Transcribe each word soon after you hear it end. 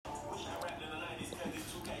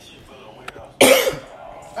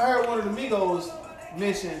I heard one of the Migos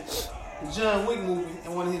mention the John Wick movie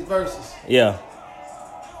in one of his verses. Yeah.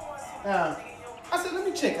 Now, I said, let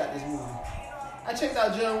me check out this movie. I checked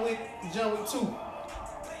out John Wick 2.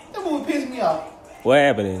 That movie pissed me off. What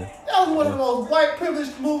happened in it? That was one of the most white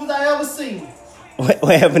privileged movies I ever seen.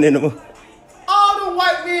 What happened in the movie? All the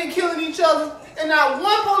white men killing each other, and not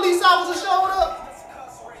one police officer showed up.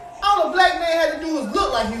 All the black man had to do was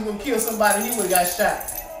look like he was gonna kill somebody, he would have got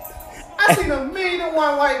shot. I seen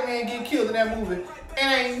 1,000,001 white men get killed in that movie,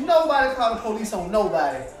 and ain't nobody called the police on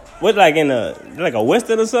nobody. What, like like a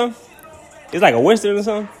Western or something? It's like a Western or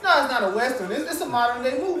something? No, it's not a Western. It's a modern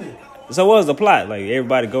day movie. So what was the plot? Like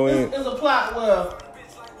everybody go in? It's a plot where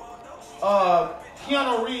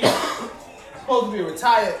Keanu Reeves is supposed to be a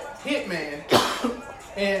retired hitman,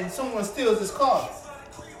 and someone steals his car.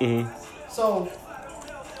 Mm-hmm. So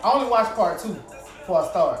I only watched part 2 before I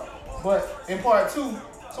start. But in part 2,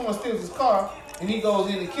 someone steals his car, and he goes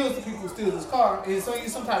in and kills the people who steals his car. And so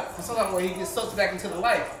he's some type where he gets sucked back into the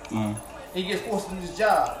life. Mm-hmm. And he gets forced to do this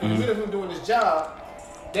job. In the middle of him doing this job,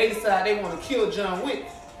 they decide they want to kill John Wick.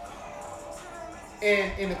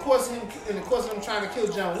 And in the course of him trying to kill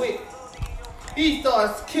John Wick, he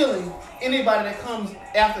starts killing anybody that comes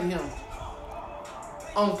after him.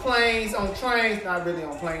 On planes, on trains, not really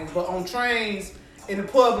on planes, but on trains, in the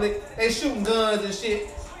public, they shooting guns and shit.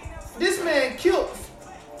 This man killed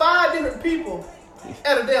 5 different people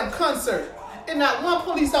at a damn concert, and not one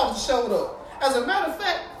police officer showed up. As a matter of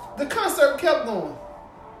fact, the concert kept going.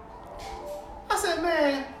 I said,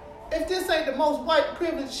 man, if this ain't the most white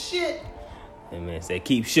privileged shit. Hey man, say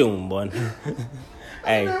keep shooting, boy.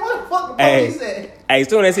 Hey, man, what the fuck the police at? Hey, as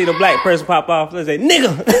soon as they see the black person pop off, they say,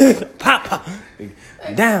 nigga, pop.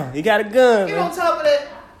 Down, he got a gun. And on top of that,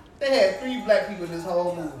 they had 3 black people in this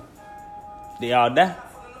whole movie. They all die?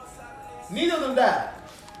 Neither of them died.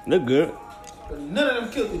 Look good. But none of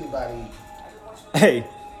them killed anybody. Hey,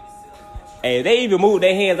 they even moved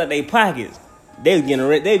their hands out their pockets. They was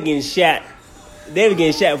getting shot. They were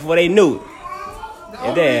getting shot before they knew it.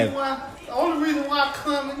 The only reason why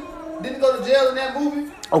Common didn't go to jail in that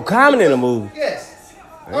movie. Oh, Common in the movie? Yes.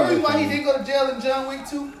 The only reason why he didn't go to jail in John Wick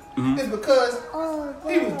 2 is because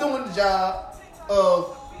he was doing the job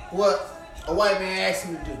of what a white man asked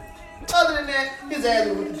him to do. Other than that, his ass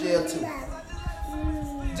went to jail too.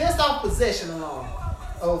 Just off possession alone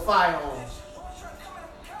of firearms.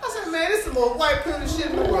 I said, man, this is the most white privileged shit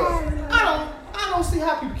in the world. I don't see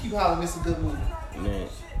how people keep hollering this is a good movie. Man,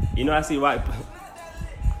 you know I see white.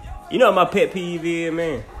 You know what my pet peeve is,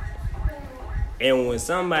 man? And when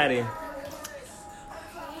somebody,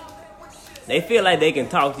 they feel like they can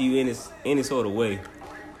talk to you in any sort of way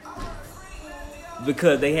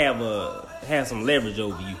because they have some leverage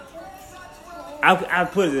over you. I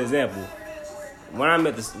put an example. When I'm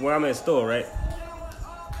at the store, right?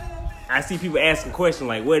 I see people asking questions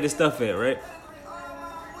like, "Where this stuff at?" Right?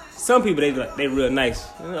 Some people they real nice.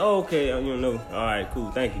 Oh, okay, you know. All right,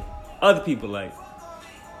 cool, thank you. Other people like,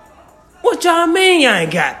 "What y'all mean y'all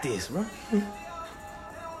ain't got this, bro?"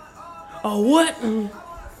 Oh, what?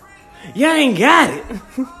 Y'all ain't got it.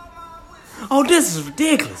 Oh, this is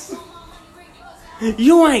ridiculous.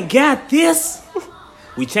 You ain't got this.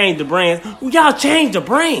 We changed the brands. Y'all changed the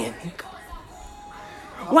brand.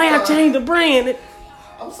 Why y'all change the brand?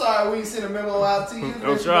 I'm sorry we ain't sent a memo out to you.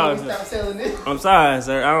 I'm sorry. Stop selling this. I'm sorry,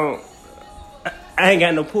 sir. I ain't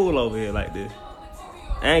got no pull over here like this.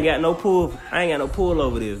 I ain't got no pull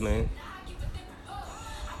over this, man.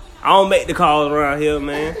 I don't make the calls around here,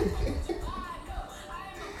 man.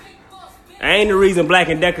 I ain't the reason Black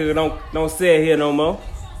 & Decker don't sell here no more.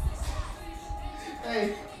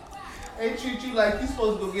 Hey, they treat you like you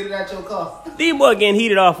supposed to go get it out your car. These boys getting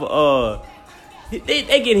heated off of they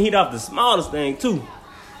getting heated off the smallest thing too.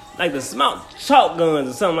 Like the small chalk guns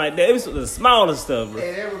or something like that. It was the smallest stuff, bro.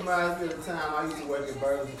 Hey, that reminds me of the time I used to work at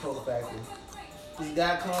Burgers & Coke Factory. This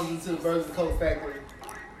guy comes into the Burgers & Coke Factory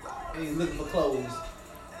and he's looking for clothes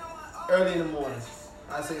early in the morning.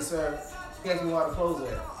 I say, sir, he asked me why the clothes are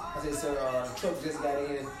at. I said, sir, the truck just got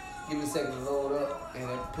in. Give me a second to load up and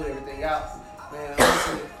put everything out. Man,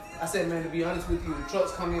 I said, man, to be honest with you, the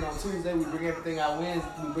trucks come in on Tuesday. We bring everything out Wednesday.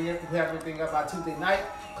 We have everything out by Tuesday night.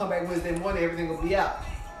 Come back Wednesday morning, everything will be out.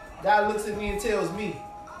 Guy looks at me and tells me,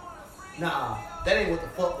 nah, that ain't what the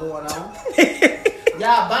fuck going on.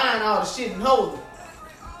 Y'all buying all the shit and holding.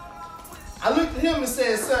 I looked at him and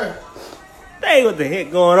said, sir. Hey, what the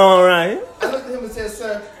heck going on around here? I looked at him and said,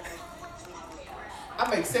 sir, I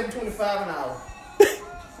make $7.25 an hour.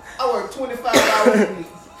 I work 25 hours a week.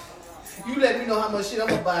 You let me know how much shit I'm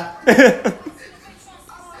gonna buy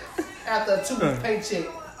after a 2-week paycheck.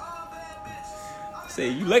 Say,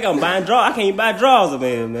 you like I'm buying drawers. I can't even buy drawers,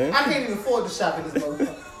 man. I can't even afford to shop at this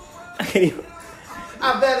motherfucker. I can't even.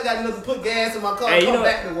 I barely got enough to put gas in my car Hey, and come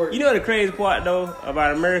back to work. You know the crazy part, though,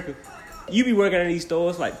 about America? You be working in these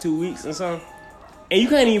stores like 2 weeks or something, and you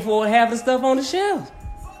can't even afford half the stuff on the shelves.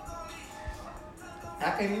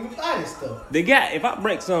 I can't even buy this stuff. The guy, if I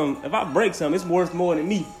break some, it's worth more than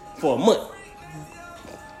me for a month.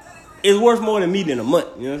 It's worth more than me than a month.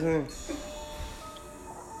 You know what I'm saying?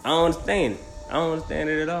 I don't understand it. I don't understand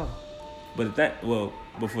it at all. But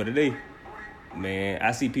but for today, man,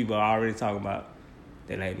 I see people already talking about.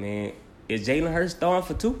 They're like, man, is Jalen Hurts throwing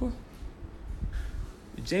for two?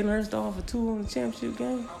 Is Jalen Hurts throwing for two in the championship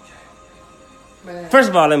game? Man. First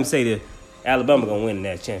of all, let me say this: Alabama gonna win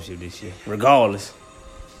that championship this year, regardless.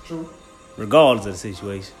 True. Regardless of the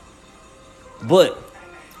situation. But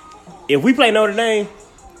if we play Notre Dame,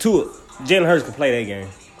 Jalen Hurts can play that game.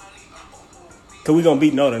 Cause we gonna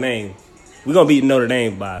beat Notre Dame. We gonna beat Notre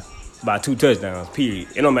Dame by 2 touchdowns. Period.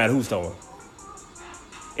 It don't matter who's throwing.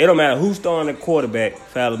 It don't matter who's throwing the quarterback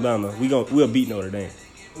for Alabama. We'll beat Notre Dame.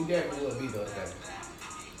 We definitely will beat Notre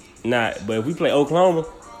Dame. Nah, but if we play Oklahoma,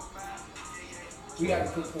 we got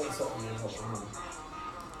to put points up in Oklahoma.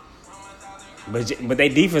 But they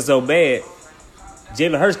defense so bad,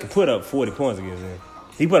 Jalen Hurts can put up 40 points against them.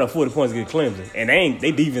 He put up 40 points against Clemson, and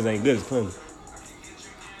they defense ain't good as Clemson.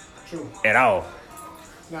 True. At all.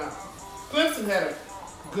 Now, Clemson had a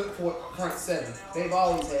good front seven. They've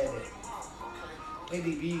always had that. They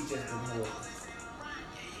DB's just been more.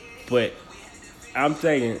 But I'm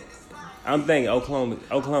thinking Oklahoma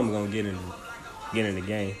gonna get in the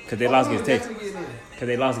game because they lost against Texas. Because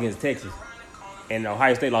they lost against Texas, and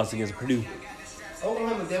Ohio State lost against Purdue.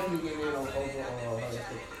 Oklahoma definitely getting in over Ohio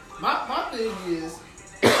State. My thing is,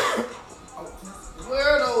 where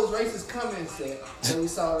are those racist comments at that we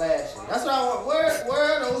saw last year? That's what I want.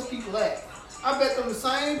 Where are those people at? I bet them the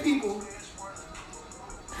same people.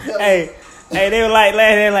 Hey, they were like,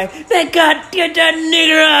 get that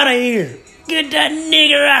nigger out of here. Get that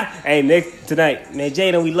nigger out. Hey, tonight, man,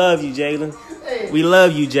 Jalen, we love you, Jalen. Hey, we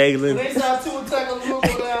love you, Jalen. They saw two attackers move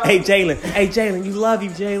down. Hey, Jalen, you love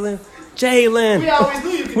you, Jalen. Jalen. We always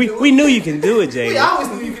knew you could do it. We knew you can do it, Jalen. We always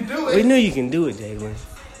knew you could do it. We knew you can do it, Jalen.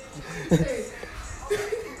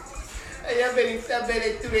 Hey, I bet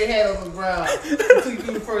they threw their head on the ground until you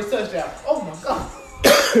threw the first touchdown. Oh, my God.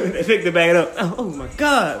 They picked it back up. Oh, my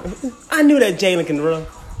God. I knew that Jalen can run.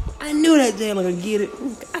 I knew that Jalen could get it.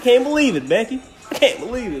 I can't believe it, Becky. I can't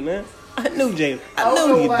believe it, man. I knew Jalen. I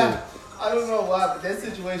knew he could do it. I don't know why, but that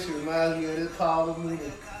situation reminds me of this Paul Mooney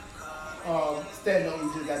stand-up we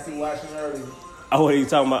just got through watching earlier. Oh, what are you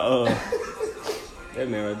talking about? That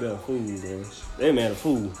man right there, a fool, man. That man a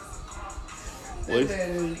fool. What?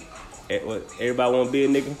 Everybody want to be a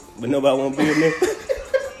nigga, but nobody want to be a nigga.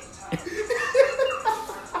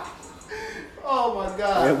 Oh my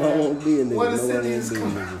God! Everybody want to be a nigga. What a sentence!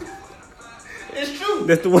 It's true.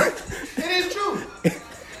 That's the one. It is true.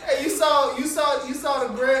 Hey, you saw the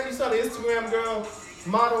Instagram girl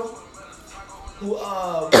model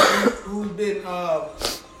who's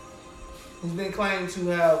been claiming to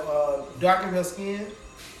have darkened her skin.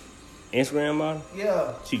 Instagram model?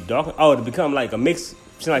 Yeah. She darkened? Oh, to become like a mix.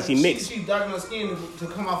 She's like she mixed. She darkened her skin to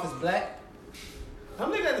come off as black. I'm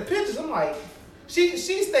looking at the pictures. I'm like, she's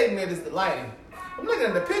stating that it's the lighting. I'm looking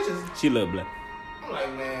at the pictures. She look black. I'm like,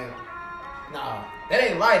 man, nah, that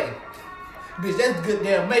ain't lighting. Bitch, that's good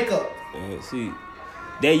damn makeup. See,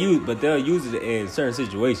 they'll use it in certain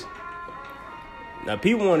situations. Now,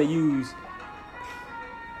 people want to use,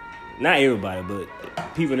 not everybody, but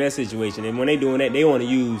people in that situation, and when they doing that, they want to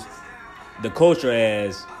use the culture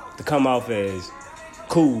to come off as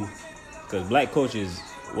cool, because black culture is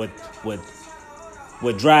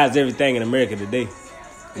what drives everything in America today.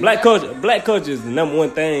 Black culture is the number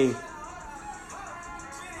one thing,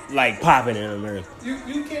 like, popping in America.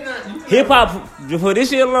 You cannot. Hip hop for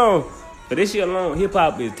this year alone, hip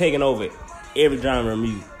hop is taking over every genre of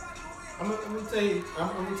music. I'm gonna tell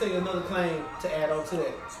you another claim to add on to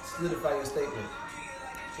that. Solidify your statement.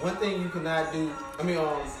 One thing you cannot do.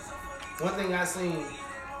 One thing I seen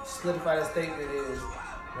solidify that statement is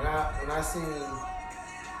when I seen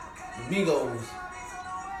the Migos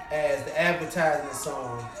as the advertisement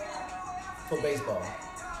song for baseball.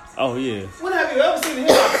 Oh yeah. When have you ever seen a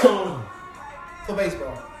hip hop song for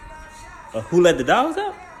baseball? Who Let the Dogs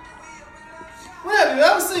Out? When have you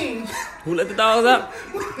ever seen? Who Let the Dogs Out?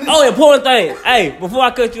 Oh, important thing. Hey, before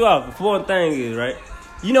I cut you off, important thing is, right?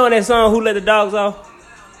 You know in that song, Who Let the Dogs Out?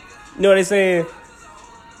 You know what they saying?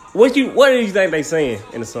 What do you think they saying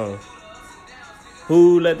in the song?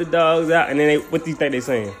 Who let the dogs out? And then what do you think they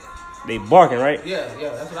saying? They barking, right? Yeah,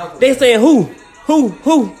 that's what I was They saying who? Who?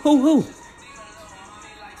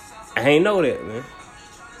 I ain't know that, man.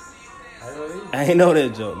 I ain't know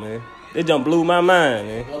that joke, man. That jump blew my mind,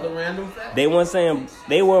 man. Another random fact. They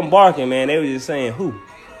wasn't barking, man. They was just saying who.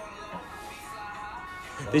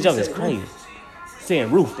 This jump is crazy.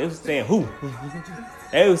 Saying roof. They was saying who.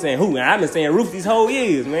 They was saying who. And I've been saying roof these whole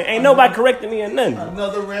years, man. Ain't nobody correcting me or nothing.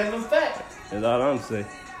 Another random fact. That's all I'm saying.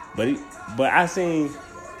 But I seen.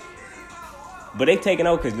 But they taking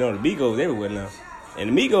over because, the Migos everywhere now. And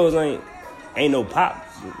the Migos ain't no pop,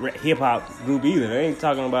 hip hop group either. They ain't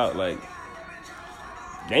talking about,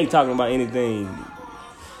 they ain't talking about anything.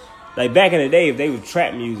 Like, back in the day, if they was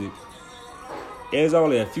trap music, there was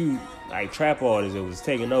only a few, trap artists that was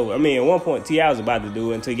taking over. I mean, at one point, T.I. was about to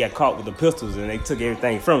do it until he got caught with the pistols and they took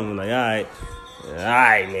everything from him. Like, all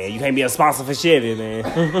right, man, you can't be a sponsor for Chevy, man.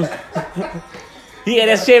 He had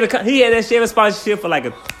that Chevy sponsorship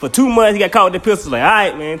for 2 months. He got caught with the pistols. Like, all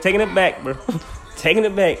right, man, taking it back, bro. Taking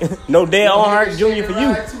it back. No Dale Earnhardt Jr. for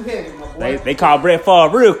you. Too heavy, my boy. They called Brett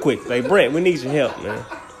Favre real quick. Like, Brett, we need your help, man.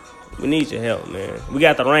 We need your help, man. We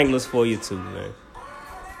got the Wranglers for you, too, man.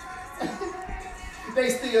 They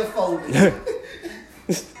still folding. They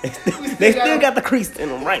still got the crease in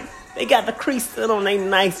them, right? They got the crease in them. They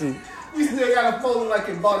nice and... We still got to fold them like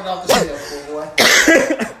it bought it off the shelf, boy.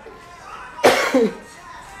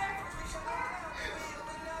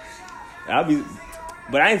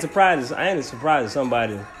 But I ain't surprised that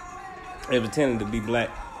somebody is pretending to be black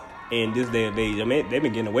in this day of age. I mean, they've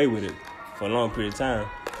been getting away with it for a long period of time.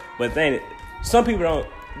 But the thing, some people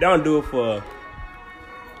don't do it for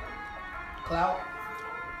clout.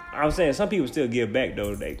 I'm saying some people still give back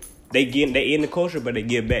though. They in the culture, but they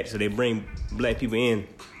give back. So they bring black people in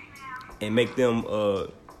and make them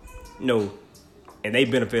and they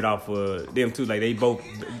benefit off of them too. Like, they both,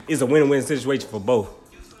 it's a win-win situation for both.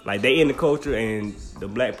 Like, they in the culture and the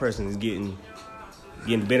black person is getting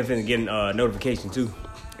the benefit and getting notification too.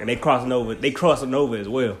 And they crossing over as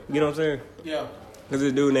well. You know what I'm saying? Yeah. Cause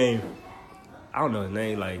this dude named, I don't know his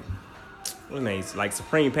name, what's his name? Like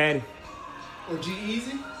Supreme Patty. Or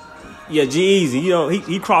G-Eazy? Yeah, G-Eazy.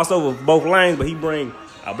 He crossed over both lanes, but he bring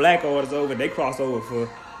a black artist over. They cross over for,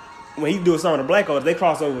 when he do some of the black artists, they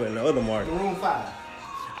cross over in the other market. Maroon 5.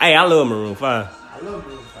 Hey, I love Maroon 5. I love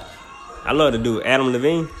Maroon 5. I love the dude, Adam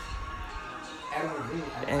Levine. Adam Levine.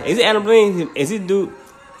 Is it Adam Levine? Is he dude?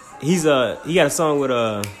 He got a song with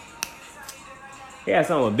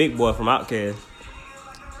Big Boy from Outkast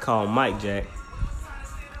called Mike Jack,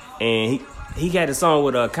 and he got a song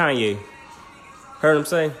with Kanye. Heard him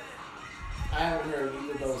say? I haven't heard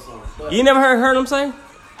either of those songs. But You never heard him say?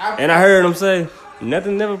 I heard him say,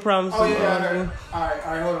 "Nothing never promised." Oh yeah, I heard it. All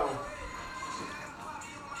right, hold on.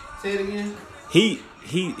 Say it again.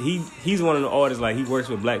 He's one of the artists, like, he works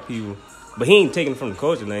with black people, but he ain't taking it from the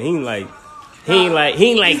culture. Like, he ain't like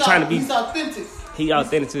trying to be. He's authentic. He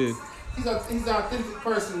authentic too. He's an authentic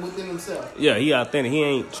person within himself. Yeah, he authentic. He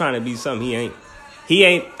ain't trying to be something he ain't. He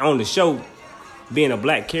ain't on the show being a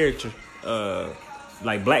black character,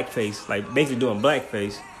 like blackface, like basically doing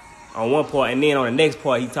blackface on one part, and then on the next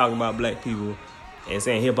part he talking about black people and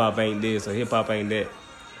saying hip hop ain't this or hip hop ain't that.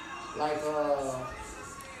 Like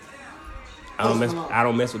I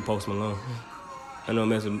don't mess with Post Malone. I don't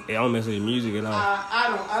mess with his music at all.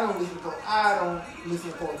 I don't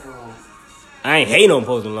listen to Post Malone. I ain't hating on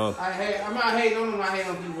Post Malone. I'm not hating on him. I hate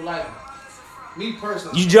on people like him. Me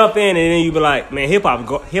personally. You jump in and then you be like, man, hip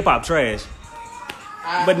hop trash.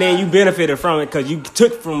 But then you benefited from it because you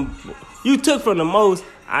took from the most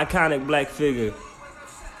iconic black figure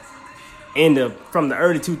from the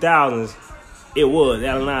early 2000s. It was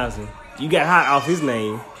Allen Iverson. You got hot off his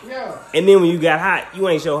name. Yeah. And then when you got hot, you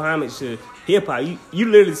ain't show homage to hip hop. You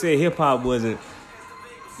literally said hip hop wasn't.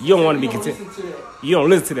 You don't want to be content. You don't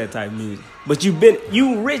listen to that type of music. But you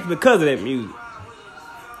rich because of that music.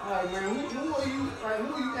 All right, man. Who are you?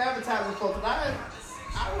 Who are you advertising for? Cause I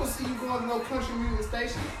don't see you going to no country music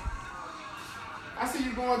station. I see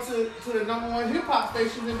you going to the #1 hip hop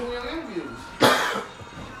station and doing interviews.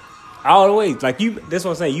 All the way, like you. That's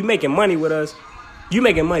what I'm saying. You making money with us. You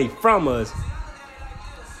making money from us.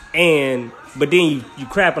 But then you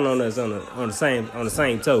crapping on us on the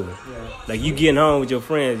same token. Yeah. Like you getting home with your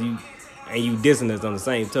friends, you dissing us on the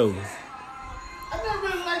same token. I never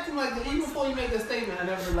really liked him like that. Even before he made that statement, I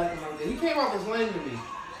never really liked him like that. He came off as lame to me.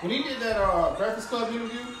 When he did that Breakfast Club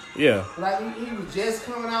interview, yeah, like he was just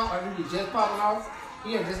coming out, or he was just popping off.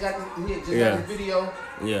 He had just got his video.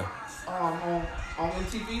 Yeah. On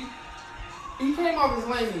MTV. He came off as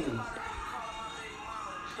lame to me.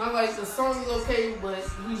 I'm like, the song is okay, but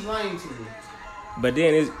he's lame to me. But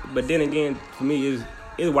then again, for me,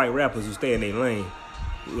 it's white rappers who stay in their lane.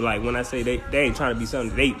 Like when I say they ain't trying to be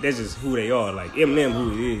something, that's just who they are. Like Eminem,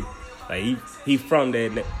 who he is. Like he from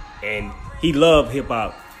that, and he love hip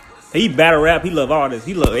hop. He battle rap. He love all this.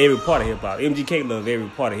 He love every part of hip hop. MGK love every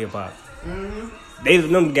part of hip hop.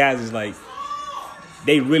 Mm-hmm. Them guys is like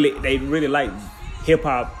they really like hip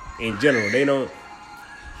hop in general. They don't.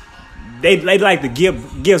 They like to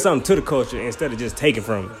give something to the culture instead of just taking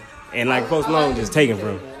from it. And like Post Malone just taking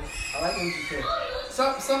from it. I like MGK.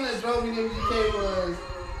 Something that drove me to MGK was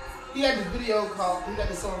he had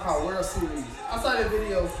this song called World Series. I saw that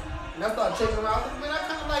video and I started checking him out. I was like, man, I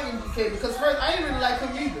kind of like MGK because first I didn't really like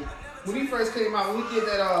him either. When he first came out, when he did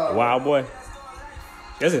that Wild Boy.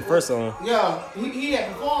 That's his first song. Yeah, he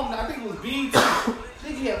had performed. I think it was BET. I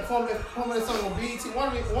think he had performed that song on BET.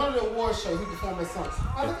 One of the award shows he performed that song.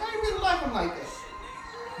 I was like, I didn't really like him like that.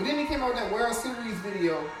 But then he came out with that World Series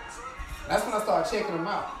video. That's when I started checking him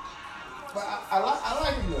out. But I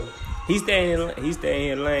like him though. He stay in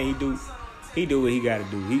the lane. He do what he got to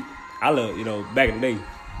do. I love, back in the day.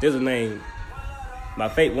 There's a name.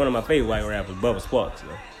 One of my favorite white rappers, Bubba Sparks.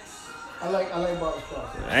 I like Bubba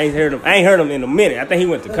Sparks. I ain't heard him in a minute. I think he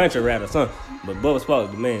went to country rap or something. But Bubba Sparks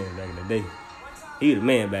was the man back in the day. He was the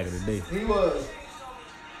man back in the day. He was.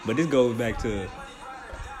 But this goes back to,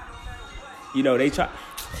 they try.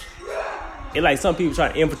 It's like some people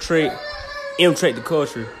try to infiltrate the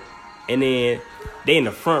culture, and then they in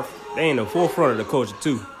the forefront of the culture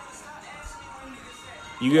too.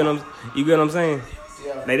 You get what I'm saying?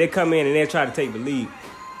 Yeah. Like they come in and they try to take the lead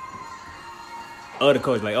of the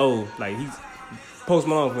culture. Like he's Post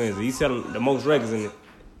Malone, for instance. He's selling the most records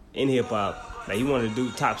in hip hop. Like he one of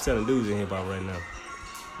the top selling dudes in hip hop right now.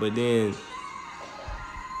 But then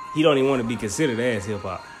he don't even want to be considered as hip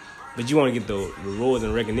hop. But you want to get the rewards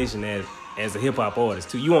and recognition as a hip hop artist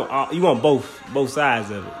too. You want both sides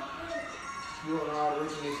of it. You want all the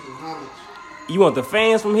recognition and homage. You want the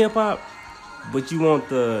fans from hip hop, but you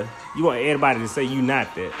want everybody to say you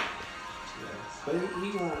not that. Yeah. But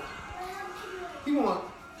he want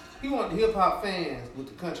the hip hop fans with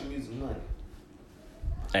the country music money.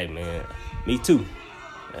 Hey man, me too.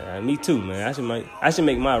 Me too, man. I should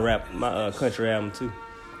make my country album too.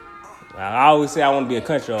 I always say I want to be a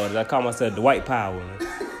country artist. I call myself the White Power, man.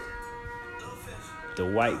 The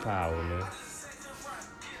White Power, man.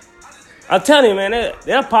 I'm telling you, man,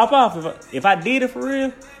 they'll pop off if I did it for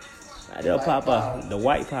real. They'll pop off. The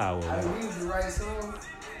White Power, man. I used the right song.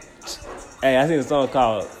 Hey, I seen a song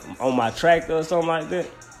called "On My Tractor" or something like that.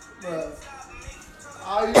 But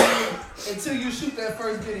all you do until you shoot that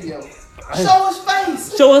first video. Show his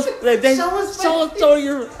face. Show us.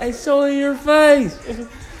 Show your face.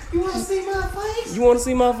 You want to see my face? You want to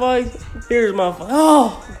see my face? Here's my face.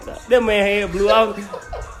 Oh, that man head blew out. Man,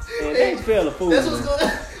 Dave Chappelle a fool. That's what's gonna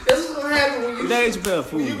happen when you Dave Chappelle a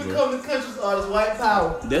fool. When you become the country's artist, White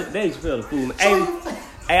Power. Dave Chappelle a fool.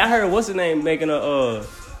 Hey, I heard what's his name making the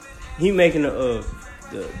Candyman. Who making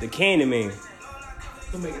the Candyman?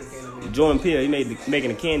 Jordan Peele. He making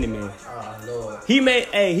the Candyman. Oh Lord. I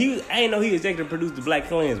ain't know he executive produced the Black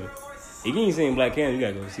Klansman. If you ain't seen Black Klansman, you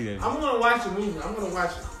gotta go see that. I'm gonna watch the movie. I'm gonna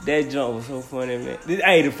watch it. That jump was so funny, man.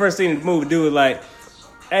 Hey, the first thing the movie do was like,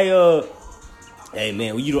 hey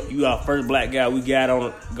man, you our first black guy we got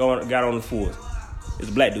on the force. It's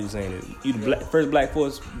a black dude saying it. You the first black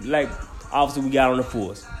officer we got on the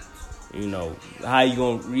force. How you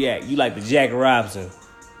gonna react? You like the Jackie Robinson,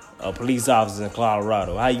 a police officer in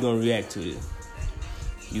Colorado. How you gonna react to it?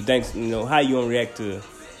 You think how you gonna react to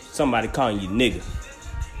somebody calling you nigga?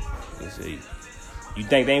 You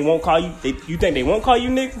think they won't call you? You think they won't call you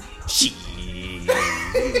nigga? Shit.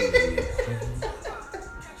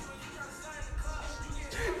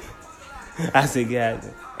 I said, God.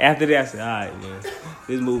 After that, I said, all right, man.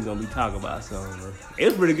 This movie gonna be talking about something, man.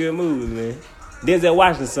 It's a pretty good movie, man. Denzel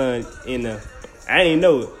Washington's son in the. I didn't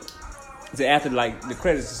know it. So after the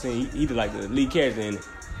credits scene, he did like the lead character in it.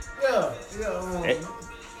 Yeah.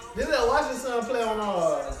 Denzel Washington's son play on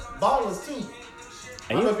Ballers too.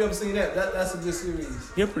 I don't know if you ever seen that. That's a good series.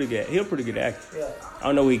 He's a pretty good actor. Yeah. I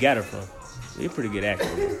don't know where he got it from. He's a pretty good actor.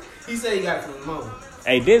 He said he got it from his mom.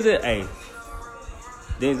 Hey,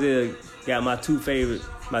 Denzel got my two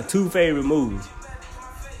favorite movies.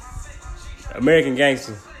 American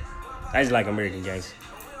Gangster. I just like American Gangster.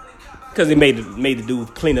 Cause it made the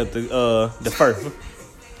dude clean up the fur.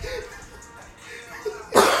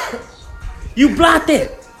 You blocked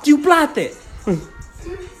it. You blocked it.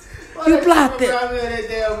 You blocked it. That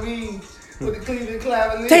damn meme with the Cleveland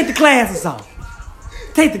Cavaliers. Take the glasses off.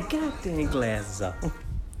 Take the goddamn glasses off.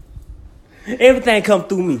 Everything come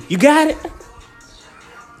through me. You got it?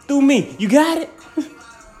 Through me. You got it?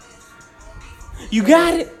 You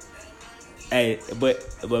got it? Hey, but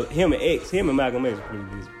him and Malcolm X are pretty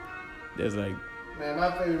good. That's like, man,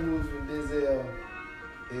 my favorite movie from Denzel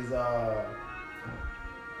is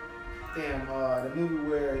the movie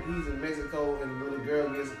where he's in Mexico and the little girl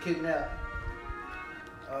gets kidnapped.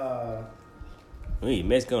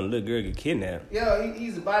 Mexico and the little girl get kidnapped. Yeah,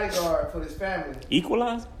 he's a bodyguard for this family.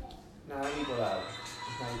 Equalizer? Nah, Equalizer.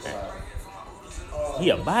 It's not Equalizer. He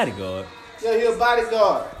a bodyguard. Yeah, he a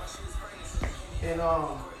bodyguard. And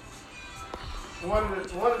one of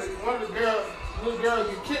the little girls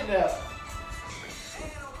get kidnapped.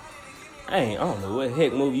 I don't know what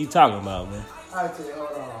heck movie you talking about, man. I tell you,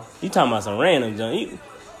 hold on. You talking about some random junk.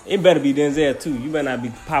 It better be Denzel too. You better not be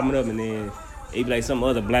popping up and then it be like some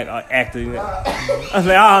other black actor. You know? I was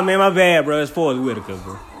like, oh man, my bad, bro. It's Forrest Whitaker,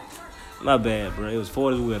 bro. My bad, bro. It was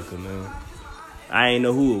Forrest Whitaker, man. I ain't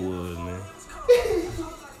know who it was, man.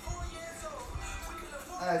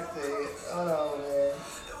 I tell you, hold on, man.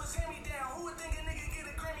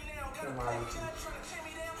 Come on.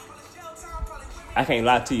 I can't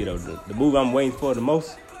lie to you though. The movie I'm waiting for the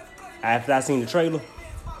most, after I seen the trailer,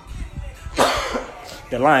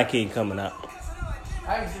 The Lion King coming out.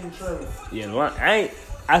 I ain't seen the trailer. Yeah,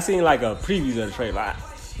 I seen like a preview of the trailer.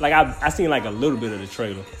 I seen like a little bit of the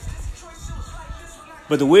trailer.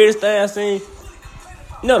 But the weirdest thing I seen,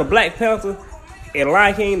 you know, the Black Panther and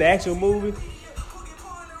Lion King, the actual movie,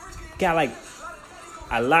 got like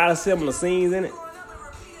a lot of similar scenes in it.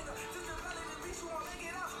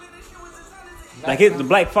 Like the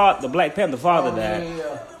Black Panther father died,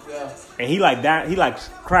 Yeah. and he like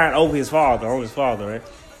crying over his father, right?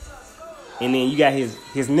 And then you got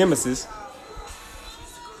his nemesis,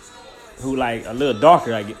 who like a little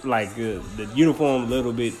darker, like the uniform a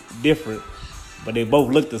little bit different, but they both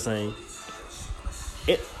look the same.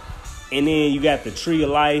 And then you got the Tree of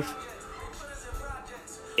Life.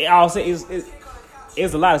 It also it's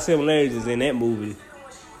a lot of similarities in that movie.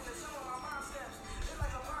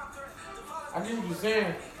 I get what you're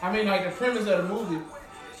saying. I mean, like the premise of the movie,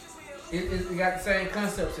 it got the same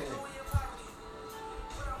concepts in it.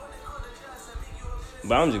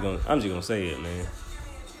 But I'm just gonna say it, man.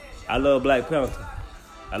 I love Black Panther.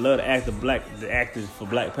 I love the actors for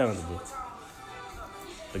Black Panther.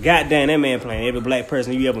 But goddamn, that man playing every black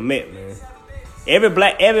person you ever met, man.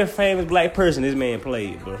 Every famous black person this man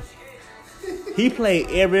played, bro. He played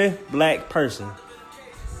every black person,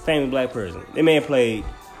 famous black person. That man played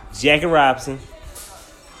Jackie Robinson.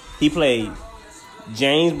 He played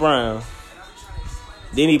James Brown.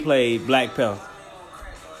 Then he played Black Panther.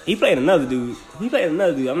 He played another dude.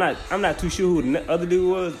 I'm not too sure who the other dude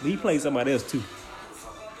was, but he played somebody else too.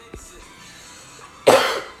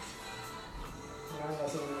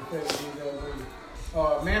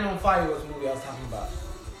 Man on Fire was the movie I was talking about.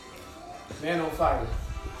 Man on Fire.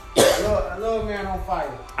 I love Man on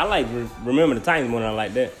Fire. I like Remember the Titans more than I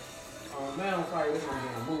like that. Man on Fire, this is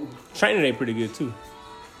a movie. Training Day pretty good too.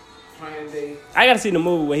 Training Day. I gotta see the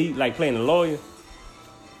movie where he like playing the lawyer.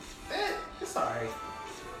 It's alright.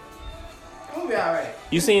 The movie alright.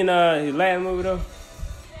 You seen his last movie though?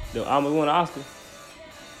 The almost won an Oscar.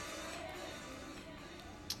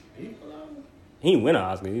 He didn't win an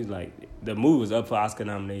Oscar. He's like the movie was up for Oscar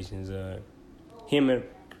nominations. Him and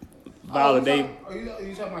Viola Davis.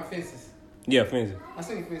 You talking about Fences? Yeah, Fences. I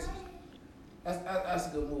seen Fences. That's a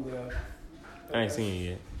good movie though. I ain't seen it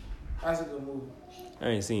yet. That's a good movie. I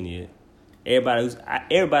ain't seen it yet.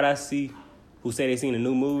 Everybody I see who say they seen a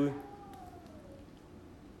new movie,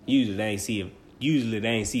 usually they ain't see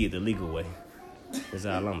it the legal way. That's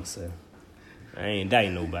all I'm gonna say. I ain't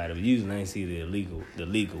indicting nobody, but usually I ain't see it the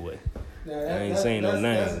legal way. Nah, I ain't saying no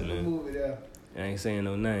names, that's man. Movie, yeah. I ain't saying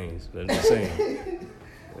no names, but I'm just saying.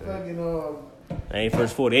 Fucking I ain't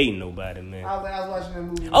first 48 nobody, man. I was watching that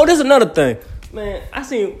movie. Oh, there's another thing, man. I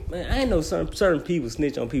ain't know certain people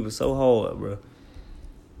snitch on people so hard, bro.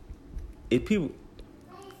 If people,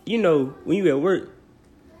 you know, when you at work,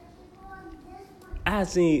 I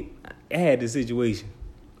had this situation.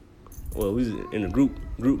 Well, we was in a group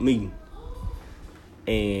meeting,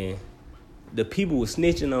 and the people were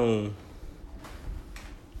snitching on.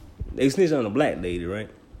 They snitched on a black lady, right?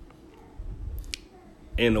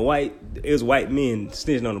 And it was white men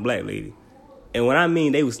snitching on a black lady. And when I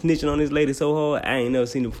mean they was snitching on this lady so hard, I ain't never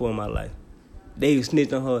seen it before in my life. They was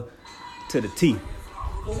snitching on her to the T.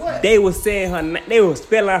 What? They was saying they was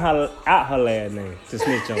spelling out her last name to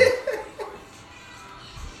snitch on her.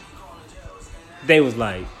 They was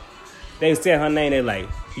saying her name, they like,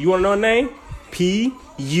 you wanna know her name? P-U-G-H.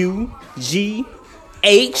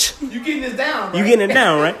 You getting this down, right? You getting it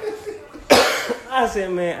down, right? I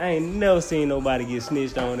said, man, I ain't never seen nobody get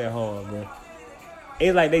snitched on that hard, bro.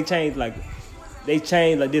 It's like they changed,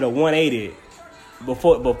 did a 180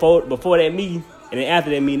 before that meeting, and then after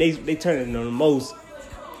that meeting, they turned into the most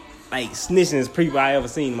like snitching people I ever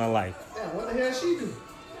seen in my life. Damn, what the hell she do?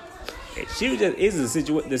 She was just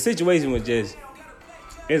the situation was just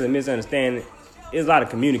it's a misunderstanding. It's a lot of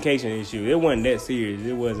communication issues. It wasn't that serious.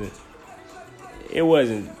 It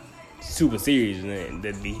wasn't super serious man,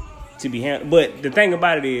 to be handled. But the thing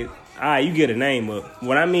about it is, you get a name up.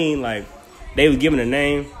 What I mean, like they was given a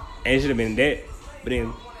name and it should have been that, but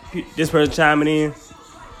then this person chiming in,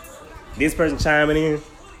 this person chiming in,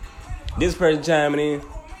 this person chiming in.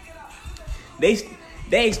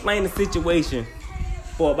 They explained the situation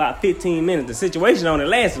for about 15 minutes. The situation only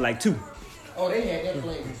lasted like 2. Oh, they had that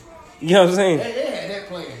plan. You know what I'm saying? They had that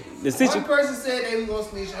plan. One person said they was gonna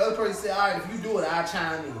snitch. The other person said, "All right, if you do it, I'll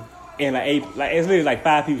chime in." And it's literally like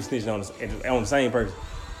 5 people snitching on the same person.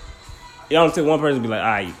 It only took one person to be like, "All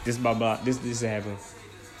right, this blah blah, this happened,"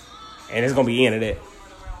 and it's gonna be the end of that.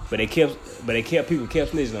 But people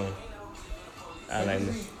kept snitching on them. I like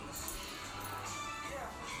that.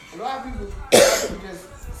 A lot of people just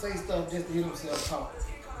say stuff just to hear themselves talk.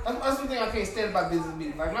 That's the thing I can't stand about business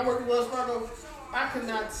meetings. Like when I worked at Wells Fargo, I could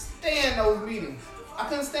not stand those meetings. I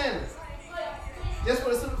couldn't stand them. Just for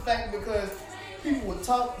the simple fact because people would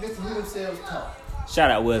talk just to hear themselves talk.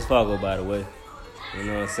 Shout out Wells Fargo, by the way. You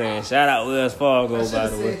know what I'm saying? Shout out Wells Fargo, by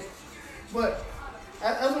the way. But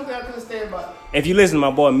that's one thing I couldn't stand about it. If you listen,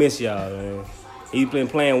 my boy miss y'all, man. He been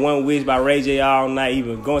playing One Wish by Ray J all night. He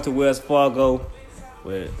been going to Wells Fargo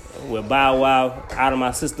with Bow Wow Out of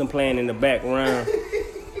My System playing in the background.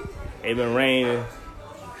 It been raining,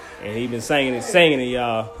 and he been singing to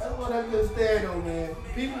y'all. That's what I couldn't stand though, man.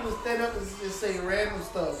 People would stand up and just say random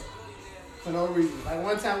stuff for no reason. Like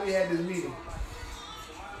one time we had this meeting,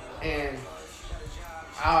 and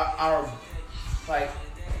our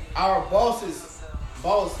boss's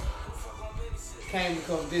boss came to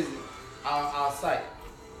come visit our site.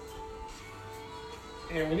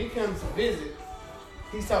 And when he comes to visit,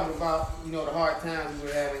 he's talking about, the hard times we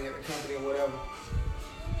were having at the company or whatever.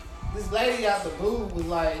 This lady out the blue was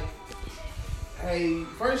like, hey,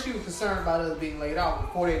 first she was concerned about us being laid off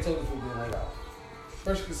before they told us we were being laid off.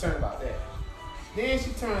 First she was concerned about that. Then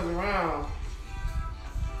she turns around,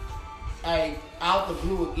 out the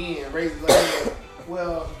blue again, raises her hand.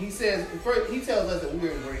 Well, he tells us that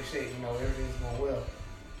we're in great shape, everything's going well.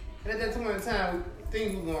 And at that point in time,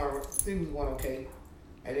 things were going okay.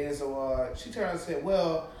 And then so she turned and said,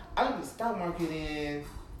 well, I looked at the stock market and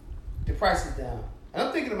the price is down. And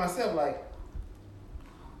I'm thinking to myself,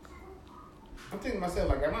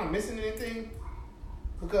 am I missing anything?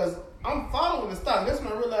 Because I'm following the stock. That's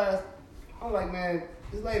when I realized, I'm like, man,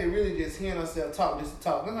 this lady really just hearing herself talk just to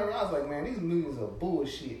talk. Then I was like, man, these meetings are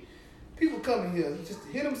bullshit. People come in here just to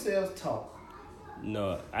hear themselves talk.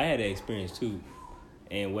 No, I had that experience too.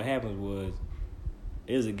 And what happened was,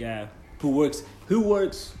 there's a guy who works,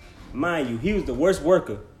 mind you, he was the worst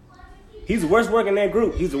worker. He's the worst worker in that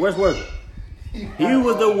group. He's the worst worker. He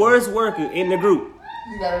was the worst worker in the group.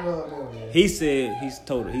 You gotta love him, man. He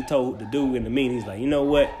told the dude in the meeting, he's like, you know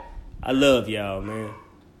what? I love y'all, man.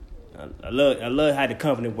 I love how the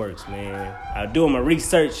company works, man. I was doing my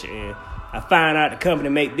research and I find out the company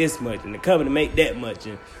make this much and the company make that much,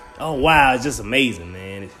 and oh wow, it's just amazing,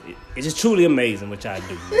 man. It's just truly amazing what y'all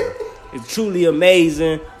do, man. It's truly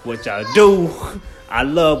amazing what y'all do. I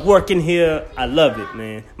love working here. I love it,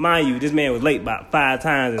 man. Mind you, this man was late about 5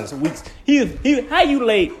 times in some weeks. How you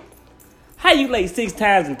late 6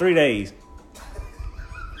 times in 3 days?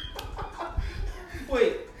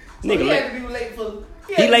 Wait, so nigga he late. had to be late for.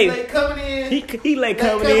 He late coming in. He late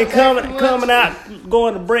coming in, coming out,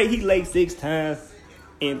 going to break. He late 6 times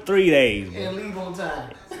in 3 days, bro. And leave on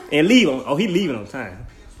time. And leave on. Oh, he leaving on time.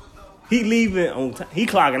 He leaving on time. He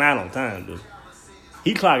clocking out on time, dude.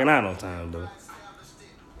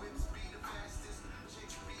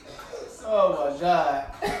 Oh my God.